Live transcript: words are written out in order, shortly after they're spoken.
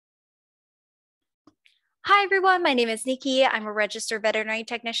Hi, everyone. My name is Nikki. I'm a registered veterinary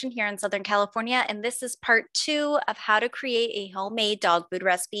technician here in Southern California, and this is part two of how to create a homemade dog food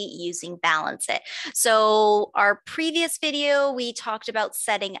recipe using Balance It. So, our previous video, we talked about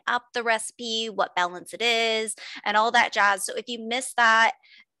setting up the recipe, what Balance It is, and all that jazz. So, if you missed that,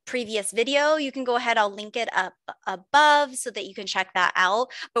 previous video, you can go ahead. I'll link it up above so that you can check that out.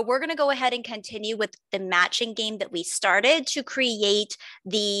 But we're going to go ahead and continue with the matching game that we started to create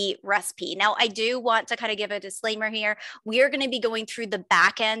the recipe. Now, I do want to kind of give a disclaimer here. We are going to be going through the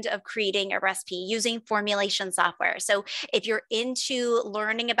back end of creating a recipe using formulation software. So if you're into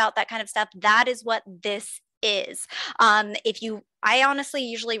learning about that kind of stuff, that is what this is. If you I honestly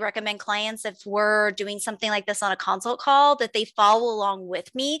usually recommend clients, if we're doing something like this on a consult call, that they follow along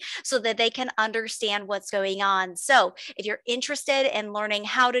with me so that they can understand what's going on. So if you're interested in learning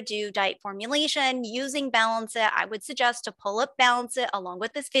how to do diet formulation using Balance It, I would suggest to pull up Balance It along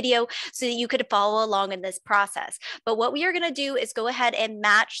with this video so that you could follow along in this process. But what we are going to do is go ahead and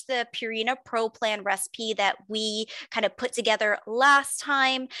match the Purina Pro Plan recipe that we kind of put together last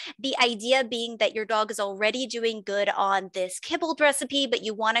time. The idea being that your dog is already doing good on this kibble recipe, but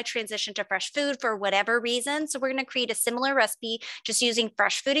you want to transition to fresh food for whatever reason. So we're going to create a similar recipe just using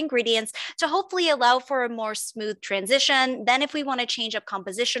fresh food ingredients to hopefully allow for a more smooth transition. Then if we want to change up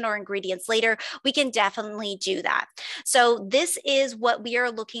composition or ingredients later, we can definitely do that. So this is what we are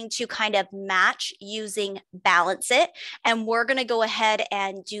looking to kind of match using Balance It. And we're going to go ahead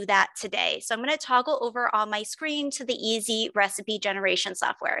and do that today. So I'm going to toggle over on my screen to the easy recipe generation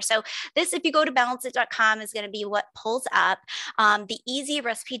software. So this, if you go to balanceit.com, is going to be what pulls up. The easy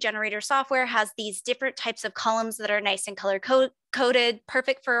recipe generator software has these different types of columns that are nice and color coded,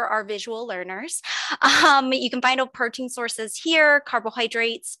 perfect for our visual learners. You can find all protein sources here,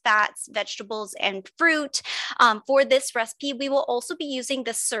 carbohydrates, fats, vegetables, and fruit. For this recipe, we will also be using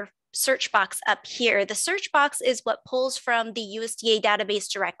the search box up here. The search box is what pulls from the USDA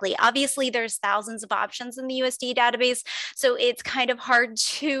database directly. Obviously, there's thousands of options in the USDA database, so it's kind of hard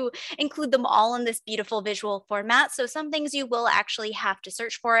to include them all in this beautiful visual format. So some things you will actually have to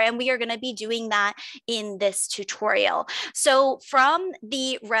search for, and we are going to be doing that in this tutorial. So from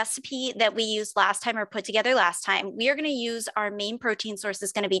the recipe that we used last time or put together last time, we are going to use our main protein source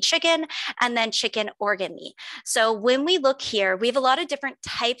is going to be chicken and then chicken organ meat. So when we look here, we have a lot of different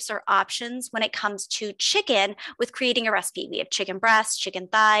types or options when it comes to chicken with creating a recipe. We have chicken breast, chicken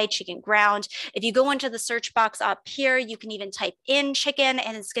thigh, chicken ground. If you go into the search box up here, you can even type in chicken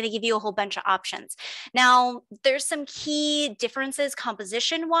and it's going to give you a whole bunch of options. Now, there's some key differences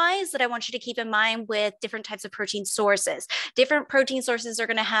composition wise that I want you to keep in mind with different types of protein sources. Different protein sources are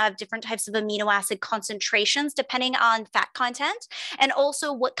going to have different types of amino acid concentrations depending on fat content and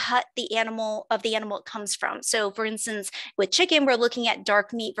also what cut the animal it comes from. So for instance, with chicken, we're looking at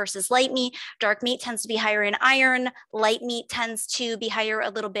dark meat versus light meat. Dark meat tends to be higher in iron. Light meat tends to be higher a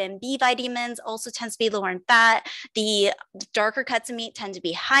little bit in B vitamins, also tends to be lower in fat. The darker cuts of meat tend to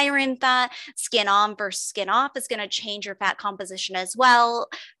be higher in fat. Skin on versus skin off is going to change your fat composition as well.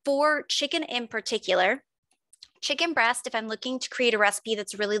 For chicken in particular, chicken breast, if I'm looking to create a recipe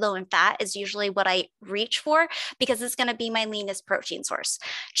that's really low in fat, is usually what I reach for because it's going to be my leanest protein source.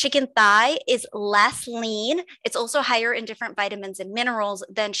 Chicken thigh is less lean. It's also higher in different vitamins and minerals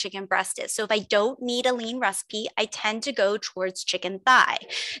than chicken breast is. So if I don't need a lean recipe, I tend to go towards chicken thigh.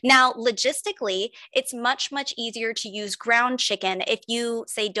 Now, logistically, it's much, much easier to use ground chicken if you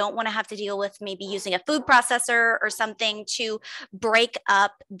say don't want to have to deal with maybe using a food processor or something to break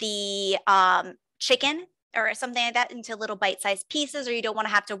up the chicken or something like that into little bite-sized pieces, or you don't want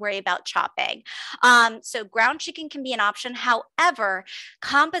to have to worry about chopping. So ground chicken can be an option. However,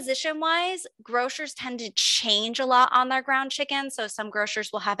 composition-wise, grocers tend to change a lot on their ground chicken. So some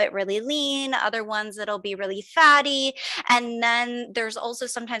grocers will have it really lean, other ones it'll be really fatty. And then there's also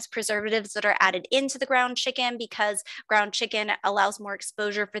sometimes preservatives that are added into the ground chicken because ground chicken allows more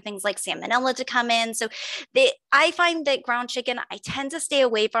exposure for things like salmonella to come in. So I find that ground chicken, I tend to stay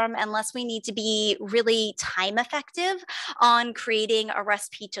away from unless we need to be really time effective on creating a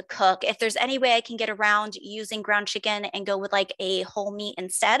recipe to cook. If there's any way I can get around using ground chicken and go with like a whole meat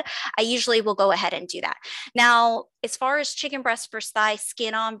instead, I usually will go ahead and do that. Now, as far as chicken breast versus thigh,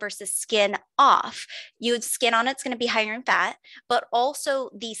 skin on versus skin off, you would skin on it's going to be higher in fat, but also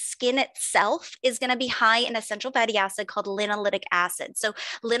the skin itself is going to be high in essential fatty acid called linoleic acid. So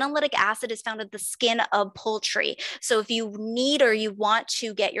linoleic acid is found in the skin of poultry. So if you need or you want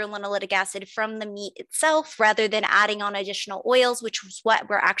to get your linoleic acid from the meat itself rather than adding on additional oils, which is what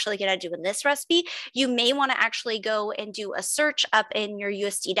we're actually going to do in this recipe, you may want to actually go and do a search up in your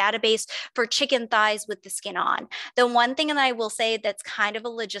USD database for chicken thighs with the skin on. The one thing that I will say that's kind of a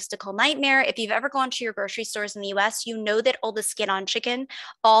logistical nightmare, if you've ever gone to your grocery stores in the US, you know that all the skin on chicken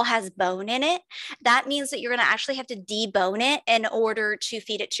all has bone in it. That means that you're going to actually have to debone it in order to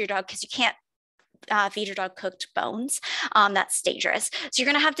feed it to your dog, because you can't feed your dog cooked bones. That's dangerous. So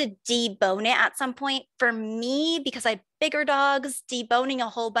you're going to have to debone it at some point. For me, because I have bigger dogs, deboning a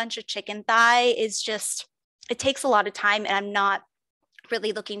whole bunch of chicken thigh is just, it takes a lot of time, and I'm not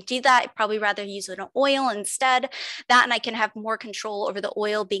really looking to do that. I'd probably rather use an oil instead. That, and I can have more control over the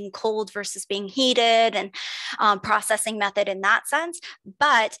oil being cold versus being heated, and processing method in that sense.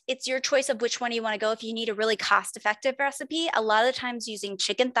 But it's your choice of which one you want to go. If you need a really cost-effective recipe, a lot of times using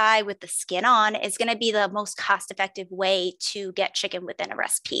chicken thigh with the skin on is going to be the most cost-effective way to get chicken within a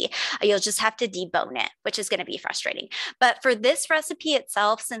recipe. You'll just have to debone it, which is going to be frustrating. But for this recipe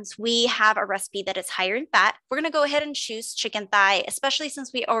itself, since we have a recipe that is higher in fat, we're going to go ahead and choose chicken thigh, especially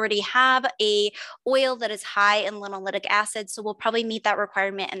since we already have a oil that is high in linoleic acid. So we'll probably meet that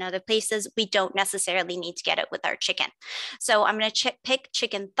requirement in other places. We don't necessarily need to get it with our chicken. So I'm going to pick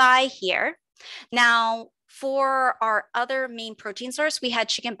chicken thigh here. Now, for our other main protein source, we had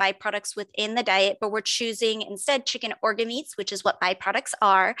chicken byproducts within the diet, but we're choosing instead chicken organ meats, which is what byproducts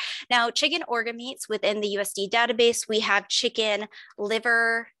are. Now, chicken organ meats within the USD database, we have chicken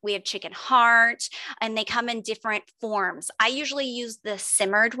liver, we have chicken heart, and they come in different forms. I usually use the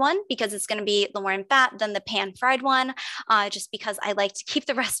simmered one because it's going to be lower in fat than the pan fried one, just because I like to keep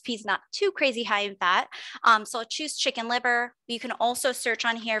the recipes not too crazy high in fat. So I'll choose chicken liver. You can also search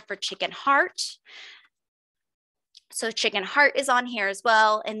on here for chicken heart. So chicken heart is on here as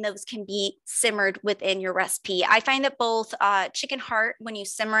well, and those can be simmered within your recipe. I find that both chicken heart, when you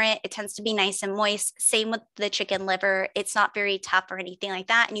simmer it, it tends to be nice and moist. Same with the chicken liver. It's not very tough or anything like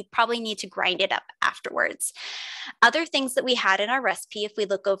that, and you probably need to grind it up afterwards. Other things that we had in our recipe, if we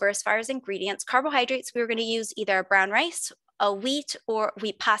look over as far as ingredients, carbohydrates, we were going to use either brown rice, a wheat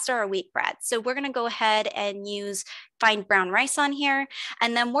pasta, or wheat bread. So we're going to go ahead and find brown rice on here.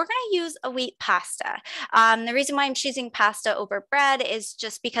 And then we're going to use a wheat pasta. The reason why I'm choosing pasta over bread is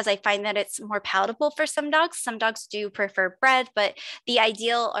just because I find that it's more palatable for some dogs. Some dogs do prefer bread, but the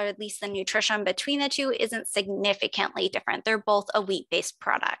ideal, or at least the nutrition between the two, isn't significantly different. They're both a wheat-based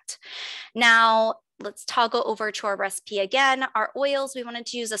product. Now, let's toggle over to our recipe again. Our oils, we wanted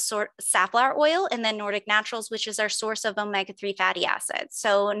to use a safflower oil, and then Nordic Naturals, which is our source of omega-3 fatty acids.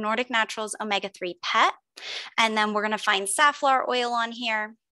 So Nordic Naturals omega-3 PET, and then we're going to find safflower oil on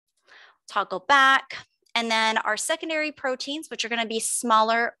here, toggle back. And then our secondary proteins, which are going to be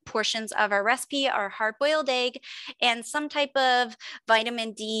smaller portions of our recipe, are hard-boiled egg and some type of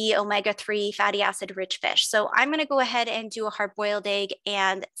vitamin D, omega-3 fatty acid rich fish. So I'm going to go ahead and do a hard-boiled egg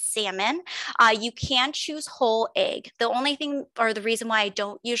and salmon. You can choose whole egg. The only thing, or the reason why I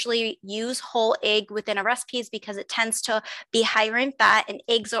don't usually use whole egg within a recipe, is because it tends to be higher in fat, and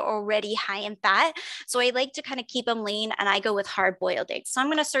eggs are already high in fat. So I like to kind of keep them lean, and I go with hard-boiled eggs. So I'm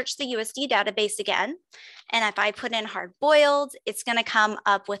going to search the USD database again. And if I put in hard boiled, it's going to come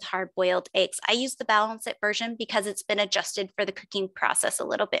up with hard boiled eggs. I use the BalanceIT version because it's been adjusted for the cooking process a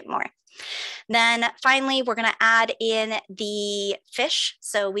little bit more. Then finally, we're going to add in the fish.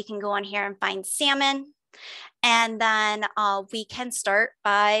 So we can go on here and find salmon. And then we can start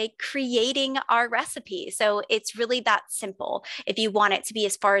by creating our recipe. So it's really that simple if you want it to be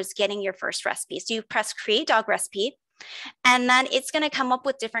as far as getting your first recipe. So you press create dog recipe. And then it's going to come up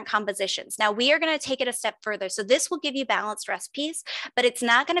with different compositions. Now we are going to take it a step further. So this will give you balanced recipes, but it's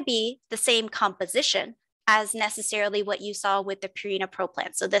not going to be the same composition as necessarily what you saw with the Purina Pro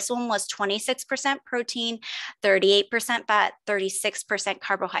Plan. So this one was 26% protein, 38% fat, 36%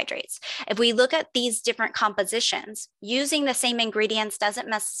 carbohydrates. If we look at these different compositions, using the same ingredients doesn't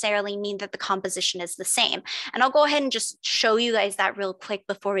necessarily mean that the composition is the same. And I'll go ahead and just show you guys that real quick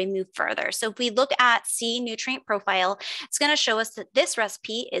before we move further. So if we look at C nutrient profile, it's going to show us that this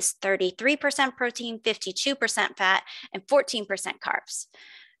recipe is 33% protein, 52% fat, and 14% carbs.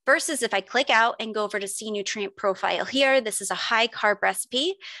 Versus if I click out and go over to see nutrient profile here, this is a high carb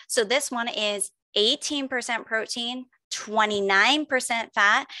recipe. So this one is 18% protein, 29%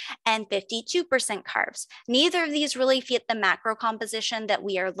 fat, and 52% carbs. Neither of these really fit the macro composition that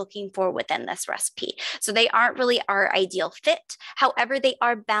we are looking for within this recipe. So they aren't really our ideal fit. However, they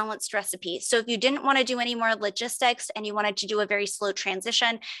are balanced recipes. So if you didn't want to do any more logistics and you wanted to do a very slow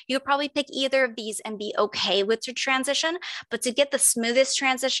transition, you would probably pick either of these and be okay with your transition. But to get the smoothest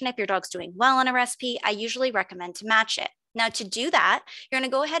transition, if your dog's doing well in a recipe, I usually recommend to match it. Now to do that, you're going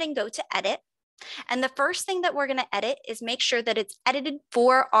to go ahead and go to edit. And the first thing that we're going to edit is make sure that it's edited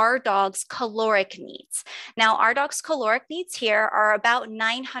for our dog's caloric needs. Now, our dog's caloric needs here are about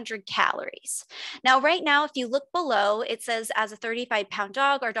 900 calories. Now, right now, if you look below, it says as a 35-pound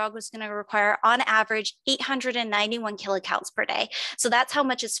dog, our dog was going to require on average 891 kilocalories per day. So that's how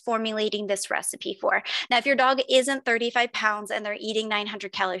much it's formulating this recipe for. Now, if your dog isn't 35 pounds and they're eating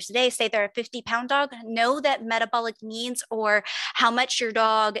 900 calories a day, say they're a 50-pound dog, know that metabolic needs, or how much your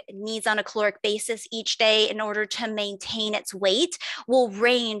dog needs on a caloric basis each day in order to maintain its weight, will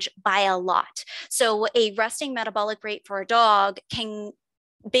range by a lot. So a resting metabolic rate for a dog can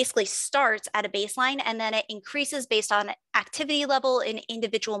basically starts at a baseline and then it increases based on activity level and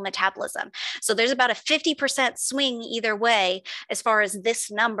individual metabolism. So there's about a 50% swing either way as far as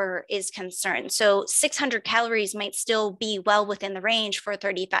this number is concerned. So 600 calories might still be well within the range for a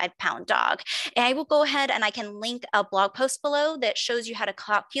 35-pound dog. And I will go ahead and I can link a blog post below that shows you how to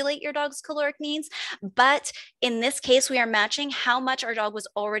calculate your dog's caloric needs. But in this case, we are matching how much our dog was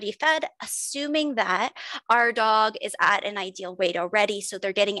already fed, assuming that our dog is at an ideal weight already. So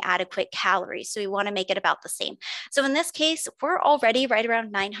they're getting adequate calories. So we want to make it about the same. So in this case, we're already right around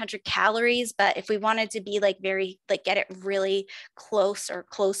 900 calories. But if we wanted to be like get it really close or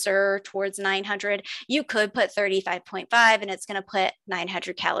closer towards 900, you could put 35.5 and it's going to put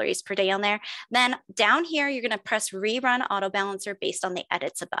 900 calories per day on there. Then down here, you're going to press rerun auto balancer based on the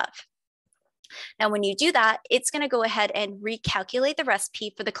edits above. Now, when you do that, it's going to go ahead and recalculate the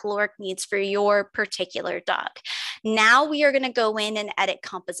recipe for the caloric needs for your particular dog. Now we are going to go in and edit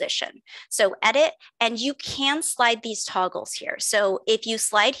composition. So edit, and you can slide these toggles here. So if you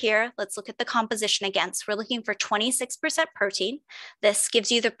slide here, let's look at the composition again. So we're looking for 26% protein. This gives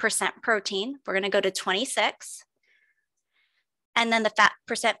you the percent protein. We're going to go to 26. And then the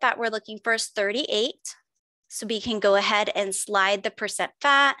percent fat we're looking for is 38. So we can go ahead and slide the percent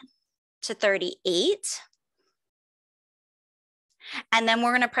fat to 38. And then we're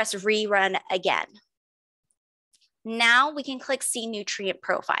going to press rerun again. Now we can click see nutrient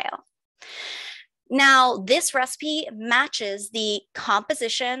profile. Now this recipe matches the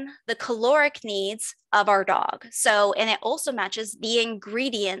composition, the caloric needs of our dog. So, and it also matches the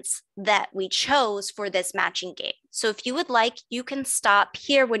ingredients that we chose for this matching game. So if you would like, you can stop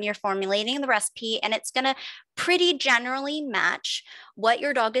here when you're formulating the recipe, and it's going to pretty generally match what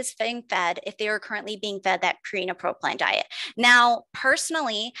your dog is being fed if they are currently being fed that Purina Pro Plan diet. Now,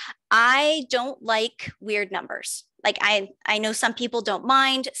 personally, I don't like weird numbers. Like I know some people don't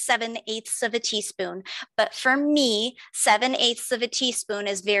mind 7/8 of a teaspoon, but for me, 7/8 of a teaspoon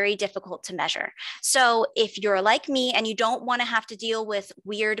is very difficult to measure. So if you're like me and you don't want to have to deal with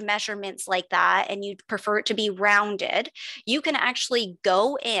weird measurements like that, and you prefer it to be rounded, you can actually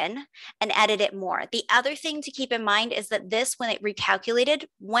go in and edit it more. The other thing to keep in mind is that this, when it recalculated,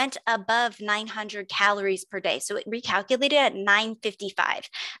 went above 900 calories per day. So it recalculated at 955.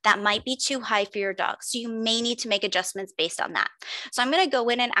 That might be too high for your dog. So you may need to make adjustments based on that. So I'm going to go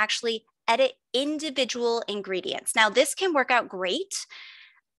in and actually edit individual ingredients. Now, this can work out great,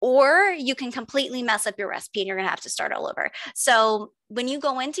 or you can completely mess up your recipe and you're going to have to start all over. So when you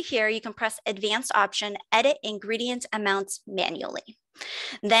go into here, you can press advanced option, edit ingredient amounts manually.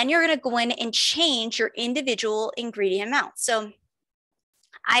 Then you're going to go in and change your individual ingredient amounts. So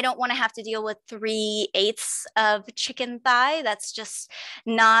I don't want to have to deal with 3/8 of chicken thigh. That's just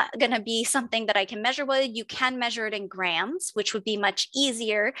not going to be something that I can measure with. You can measure it in grams, which would be much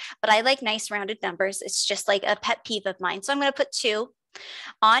easier, but I like nice rounded numbers. It's just like a pet peeve of mine. So I'm going to put 2.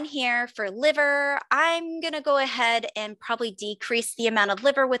 On here for liver, I'm going to go ahead and probably decrease the amount of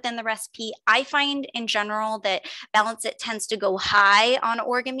liver within the recipe. I find in general that BalanceIT tends to go high on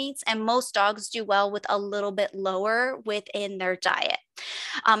organ meats, and most dogs do well with a little bit lower within their diet.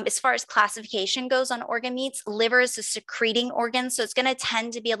 As far as classification goes on organ meats, liver is a secreting organ, so it's going to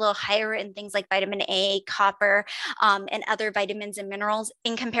tend to be a little higher in things like vitamin A, copper, and other vitamins and minerals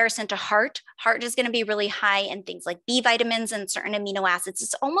in comparison to heart. Heart is going to be really high in things like B vitamins and certain amino acids.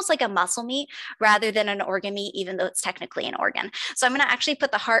 It's almost like a muscle meat rather than an organ meat, even though it's technically an organ. So I'm going to actually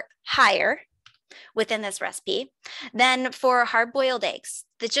put the heart higher within this recipe. Then for hard-boiled eggs,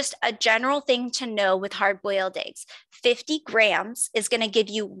 that's just a general thing to know with hard-boiled eggs. 50 grams is going to give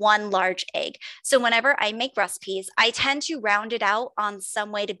you 1 large egg. So whenever I make recipes, I tend to round it out on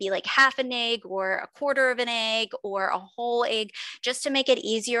some way to be like half an egg or a quarter of an egg or a whole egg, just to make it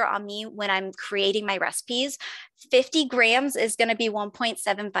easier on me when I'm creating my recipes. 50 grams is going to be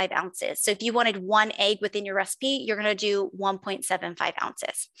 1.75 ounces. So if you wanted 1 egg within your recipe, you're going to do 1.75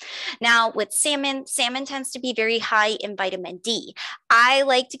 ounces. Now with salmon tends to be very high in vitamin D. I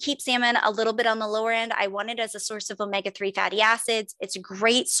like to keep salmon a little bit on the lower end. I want it as a source of omega-3 fatty acids. It's a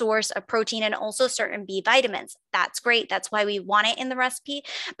great source of protein and also certain B vitamins. That's great. That's why we want it in the recipe,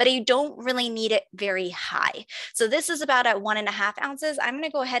 but you don't really need it very high. So this is about at 1.5 ounces. I'm going to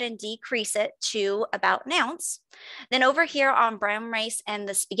go ahead and decrease it to about an ounce. Then over here on brown rice and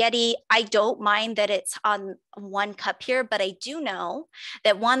the spaghetti, I don't mind that it's on 1 cup here, but I do know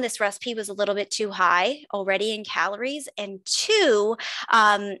that one, this recipe was a little bit too high already in calories, and two,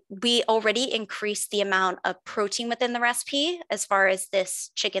 we already increased the amount of protein within the recipe as far as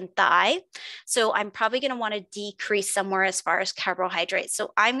this chicken thigh. So I'm probably going to want to decrease somewhere as far as carbohydrates.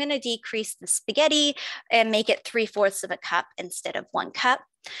 So I'm going to decrease the spaghetti and make it 3/4 of a cup instead of 1 cup.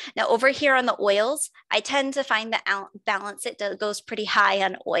 Now over here on the oils, I tend to find that BalanceIT goes pretty high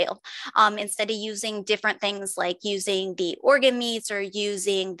on oil. Instead of using different things like using the organ meats or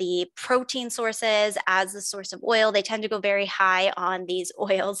using the protein sources as the source of oil, they tend to go very high on these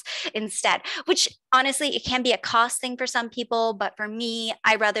oils instead, which honestly, it can be a cost thing for some people, but for me,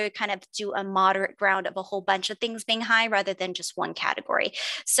 I rather kind of do a moderate ground of a whole bunch of things being high rather than just one category.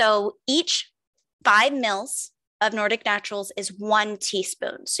 So each 5 mils of Nordic Naturals is 1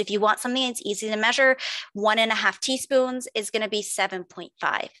 teaspoon. So if you want something that's easy to measure, 1.5 teaspoons is going to be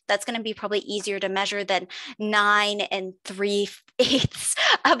 7.5. That's going to be probably easier to measure than 9 3/8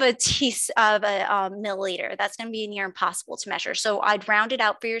 of a milliliter. That's going to be near impossible to measure. So I'd round it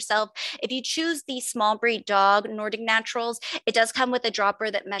out for yourself. If you choose the small breed dog Nordic Naturals, it does come with a dropper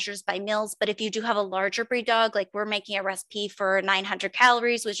that measures by mils. But if you do have a larger breed dog, like we're making a recipe for 900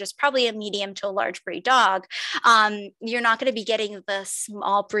 calories, which is probably a medium to a large breed dog, you're not going to be getting the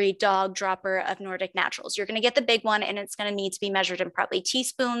small breed dog dropper of Nordic Naturals. You're going to get the big one, and it's going to need to be measured in probably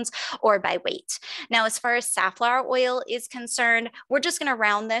teaspoons or by weight. Now, as far as safflower oil is concerned, we're just going to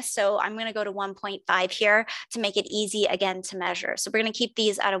round this. So I'm going to go to 1.5 here to make it easy again to measure. So we're going to keep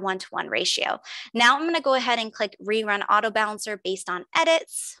these at a 1-to-1 ratio. Now I'm going to go ahead and click Rerun Auto Balancer based on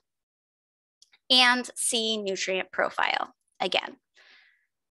edits and see nutrient profile again.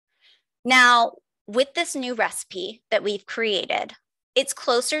 Now, with this new recipe that we've created, it's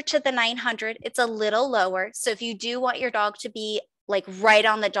closer to the 900. It's a little lower. So if you do want your dog to be like right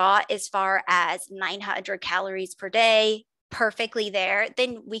on the dot as far as 900 calories per day, perfectly there,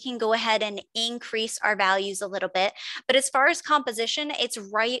 then we can go ahead and increase our values a little bit. But as far as composition, it's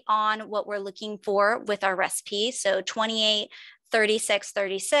right on what we're looking for with our recipe. So 28, 36,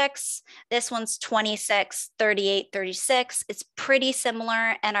 36. This one's 26, 38, 36. It's pretty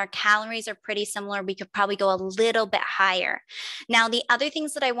similar, and our calories are pretty similar. We could probably go a little bit higher. Now, the other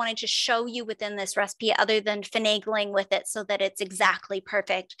things that I wanted to show you within this recipe, other than finagling with it so that it's exactly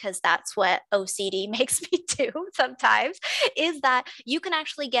perfect, because that's what OCD makes me do sometimes, is that you can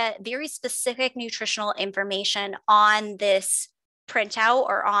actually get very specific nutritional information on this printout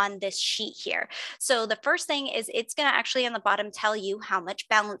or on this sheet here. So the first thing is it's going to actually on the bottom tell you how much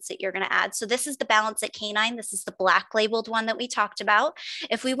BalanceIT you're going to add. So this is the BalanceIT Canine. This is the black labeled one that we talked about.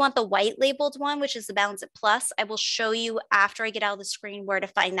 If we want the white labeled one, which is the BalanceIT Plus, I will show you after I get out of the screen where to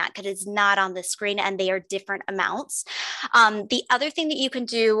find that, because it's not on the screen and they are different amounts. The other thing that you can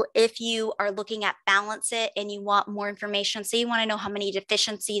do if you are looking at BalanceIT and you want more information, say you want to know how many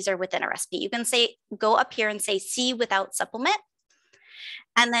deficiencies are within a recipe, you can say, go up here and say see without supplement,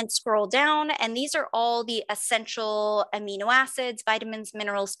 and then scroll down. And these are all the essential amino acids, vitamins,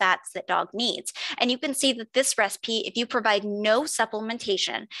 minerals, fats that dog needs. And you can see that this recipe, if you provide no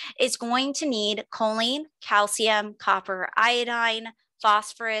supplementation, is going to need choline, calcium, copper, iodine,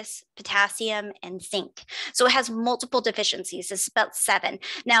 phosphorus, potassium, and zinc. So it has multiple deficiencies. It's about 7.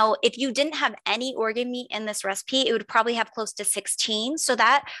 Now, if you didn't have any organ meat in this recipe, it would probably have close to 16. So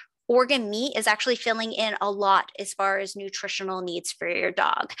that organ meat is actually filling in a lot as far as nutritional needs for your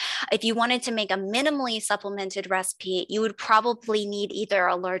dog. If you wanted to make a minimally supplemented recipe, you would probably need either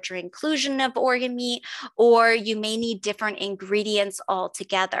a larger inclusion of organ meat, or you may need different ingredients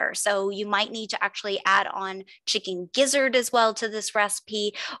altogether. So you might need to actually add on chicken gizzard as well to this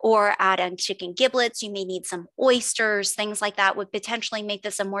recipe, or add on chicken giblets. You may need some oysters, things like that would potentially make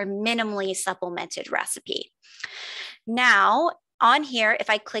this a more minimally supplemented recipe. Now, on here, if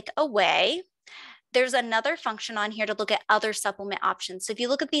I click away, there's another function on here to look at other supplement options. So if you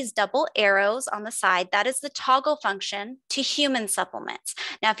look at these double arrows on the side, that is the toggle function to human supplements.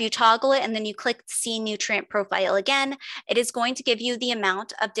 Now, if you toggle it and then you click see nutrient profile again, it is going to give you the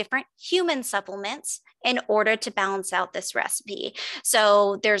amount of different human supplements in order to balance out this recipe.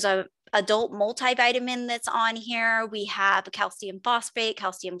 So there's a adult multivitamin that's on here. We have calcium phosphate,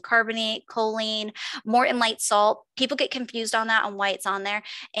 calcium carbonate, choline, Morton light salt. People get confused on that, on why it's on there.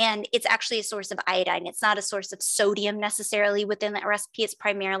 And it's actually a source of iodine. It's not a source of sodium necessarily within that recipe. It's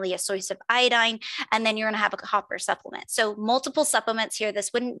primarily a source of iodine. And then you're going to have a copper supplement. So multiple supplements here.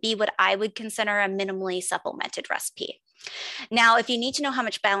 This wouldn't be what I would consider a minimally supplemented recipe. Now, if you need to know how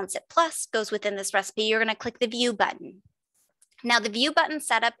much BalanceIT Plus goes within this recipe, you're going to click the view button. Now, the view button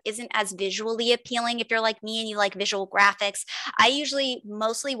setup isn't as visually appealing if you're like me and you like visual graphics. I usually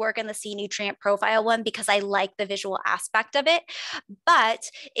mostly work in the C nutrient profile one because I like the visual aspect of it. But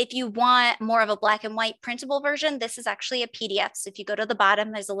if you want more of a black and white printable version, this is actually a PDF. So if you go to the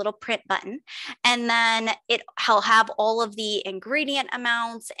bottom, there's a little print button, and then it'll have all of the ingredient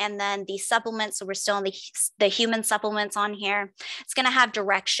amounts and then the supplements. So we're still on the human supplements on here. It's going to have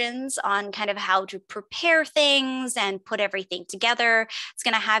directions on kind of how to prepare things and put everything together. It's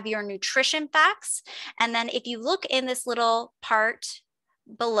going to have your nutrition facts. And then if you look in this little part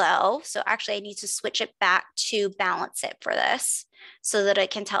below, so actually I need to switch it back to BalanceIT for this so that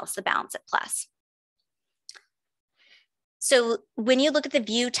it can tell us the BalanceIT Plus. So when you look at the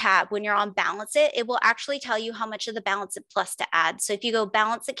view tab, when you're on BalanceIT, it will actually tell you how much of the BalanceIT Plus to add. So if you go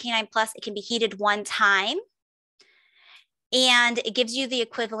BalanceIT K9 Plus, it can be heated one time. And it gives you the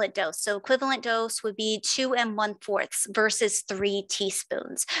equivalent dose. So equivalent dose would be 2 1/4 versus 3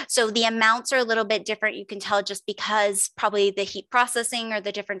 teaspoons. So the amounts are a little bit different. You can tell just because probably the heat processing or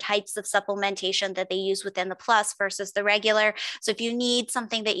the different types of supplementation that they use within the plus versus the regular. So if you need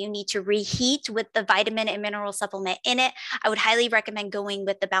something that you need to reheat with the vitamin and mineral supplement in it, I would highly recommend going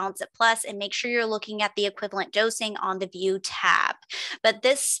with the BalanceIT Plus and make sure you're looking at the equivalent dosing on the view tab. But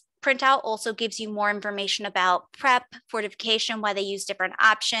this printout also gives you more information about prep, fortification, why they use different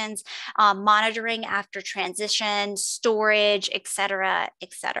options, monitoring after transition, storage, et cetera,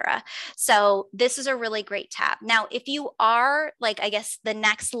 et cetera. So this is a really great tab. Now, if you are like, I guess, the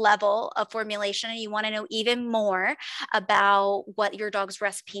next level of formulation and you want to know even more about what your dog's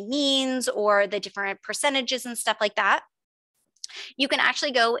recipe means or the different percentages and stuff like that, you can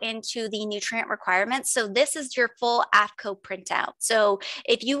actually go into the nutrient requirements. So this is your full AFCO printout. So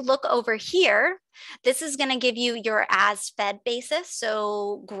if you look over here, this is going to give you your as fed basis,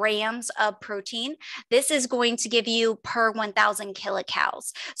 so grams of protein. This is going to give you per 1,000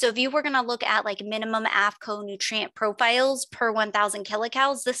 kilocalories. So if you were going to look at like minimum AFCO nutrient profiles per 1,000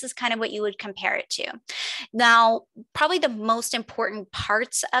 kilocalories, this is kind of what you would compare it to. Now, probably the most important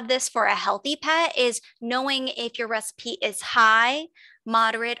parts of this for a healthy pet is knowing if your recipe is high,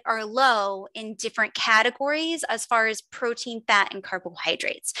 moderate, or low in different categories as far as protein, fat, and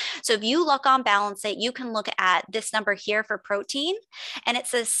carbohydrates. So if you look on BalanceIT, you can look at this number here for protein, and it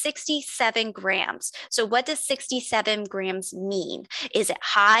says 67 grams. So what does 67 grams mean? Is it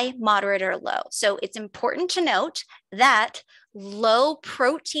high, moderate, or low? So it's important to note that low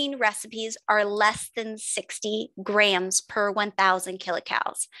protein recipes are less than 60 grams per 1,000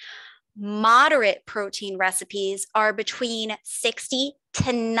 kilocalories. Moderate protein recipes are between 60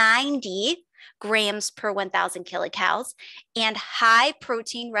 to 90 grams per 1,000 kilocalories, and high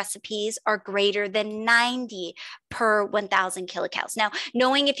protein recipes are greater than 90 per 1,000 kilocalories. Now,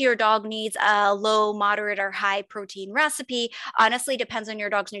 knowing if your dog needs a low, moderate, or high protein recipe honestly depends on your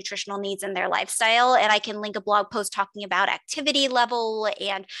dog's nutritional needs and their lifestyle. And I can link a blog post talking about activity level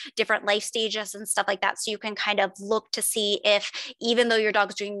and different life stages and stuff like that. So you can kind of look to see if, even though your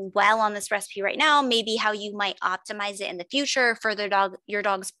dog's doing well on this recipe right now, maybe how you might optimize it in the future for your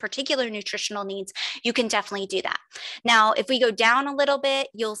dog's particular nutritional needs. You can definitely do that. Now, if we go down a little bit,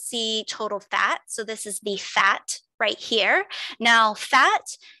 you'll see total fat. So this is the fat right here. Now,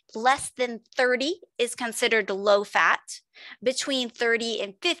 fat less than 30 is considered low fat. Between 30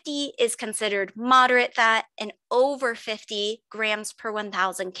 and 50 is considered moderate fat, and over 50 grams per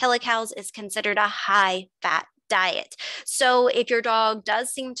 1,000 kilocalories is considered a high fat diet. So if your dog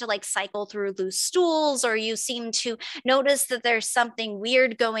does seem to like cycle through loose stools, or you seem to notice that there's something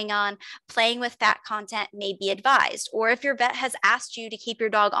weird going on, playing with fat content may be advised. Or if your vet has asked you to keep your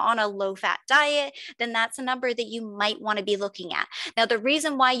dog on a low fat diet, then that's a number that you might want to be looking at. Now, the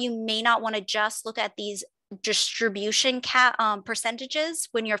reason why you may not want to just look at these distribution percentages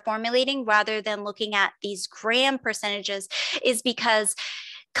when you're formulating rather than looking at these gram percentages is because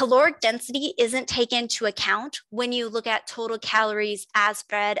caloric density isn't taken into account when you look at total calories as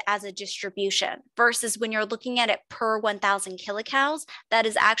fed as a distribution versus when you're looking at it per 1,000 kilocalories, that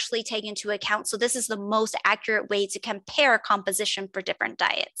is actually taken into account. So this is the most accurate way to compare composition for different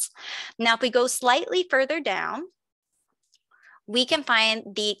diets. Now, if we go slightly further down, we can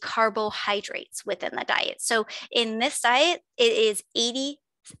find the carbohydrates within the diet. So in this diet, it is 80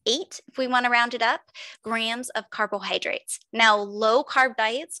 8, if we want to round it up, grams of carbohydrates. Now, low carb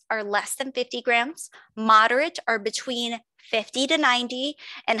diets are less than 50 grams, moderate are between 50 to 90,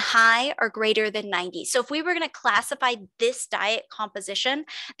 and high are greater than 90. So if we were going to classify this diet composition,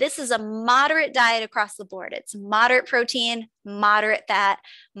 this is a moderate diet across the board. It's moderate protein, moderate fat,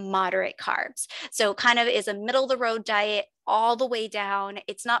 moderate carbs. So kind of is a middle of the road diet all the way down.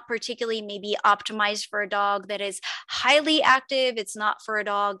 It's not particularly maybe optimized for a dog that is highly active. It's not for a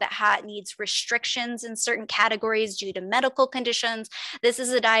dog that needs restrictions in certain categories due to medical conditions. This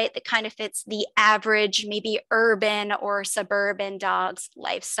is a diet that kind of fits the average, maybe urban or suburban dog's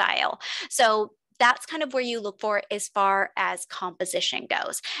lifestyle. So that's kind of where you look for as far as composition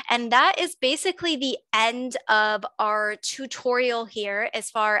goes. And that is basically the end of our tutorial here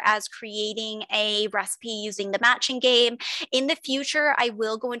as far as creating a recipe using the matching game. In the future, I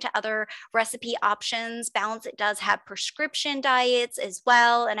will go into other recipe options. BalanceIT does have prescription diets as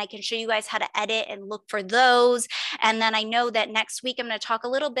well, and I can show you guys how to edit and look for those. And then I know that next week I'm going to talk a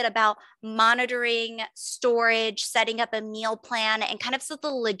little bit about monitoring, storage, setting up a meal plan, and kind of the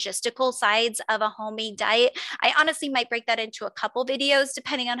logistical sides of a homemade diet. I honestly might break that into a couple videos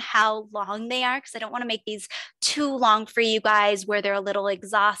depending on how long they are, because I don't want to make these too long for you guys where they're a little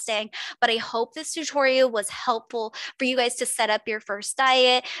exhausting. But I hope this tutorial was helpful for you guys to set up your first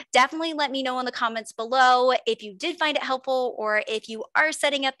diet. Definitely let me know in the comments below if you did find it helpful, or if you are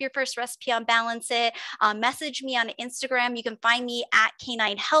setting up your first recipe on BalanceIT. Message me on Instagram. You can find me at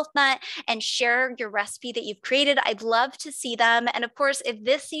Canine Health Nut and share your recipe that you've created. I'd love to see them. And of course, if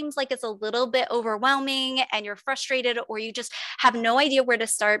this seems like it's a little bit overwhelming and you're frustrated, or you just have no idea where to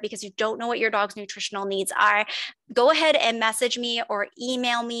start because you don't know what your dog's nutritional needs are, go ahead and message me or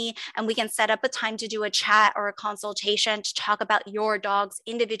email me, and we can set up a time to do a chat or a consultation to talk about your dog's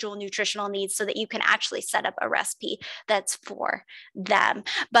individual nutritional needs so that you can actually set up a recipe that's for them.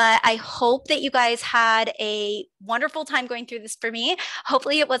 But I hope that you guys had a wonderful time going through this for me.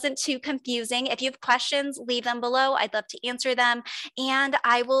 Hopefully it wasn't too confusing. If you have questions, leave them below. I'd love to answer them. And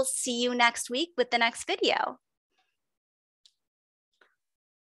I will see you next week with the next video.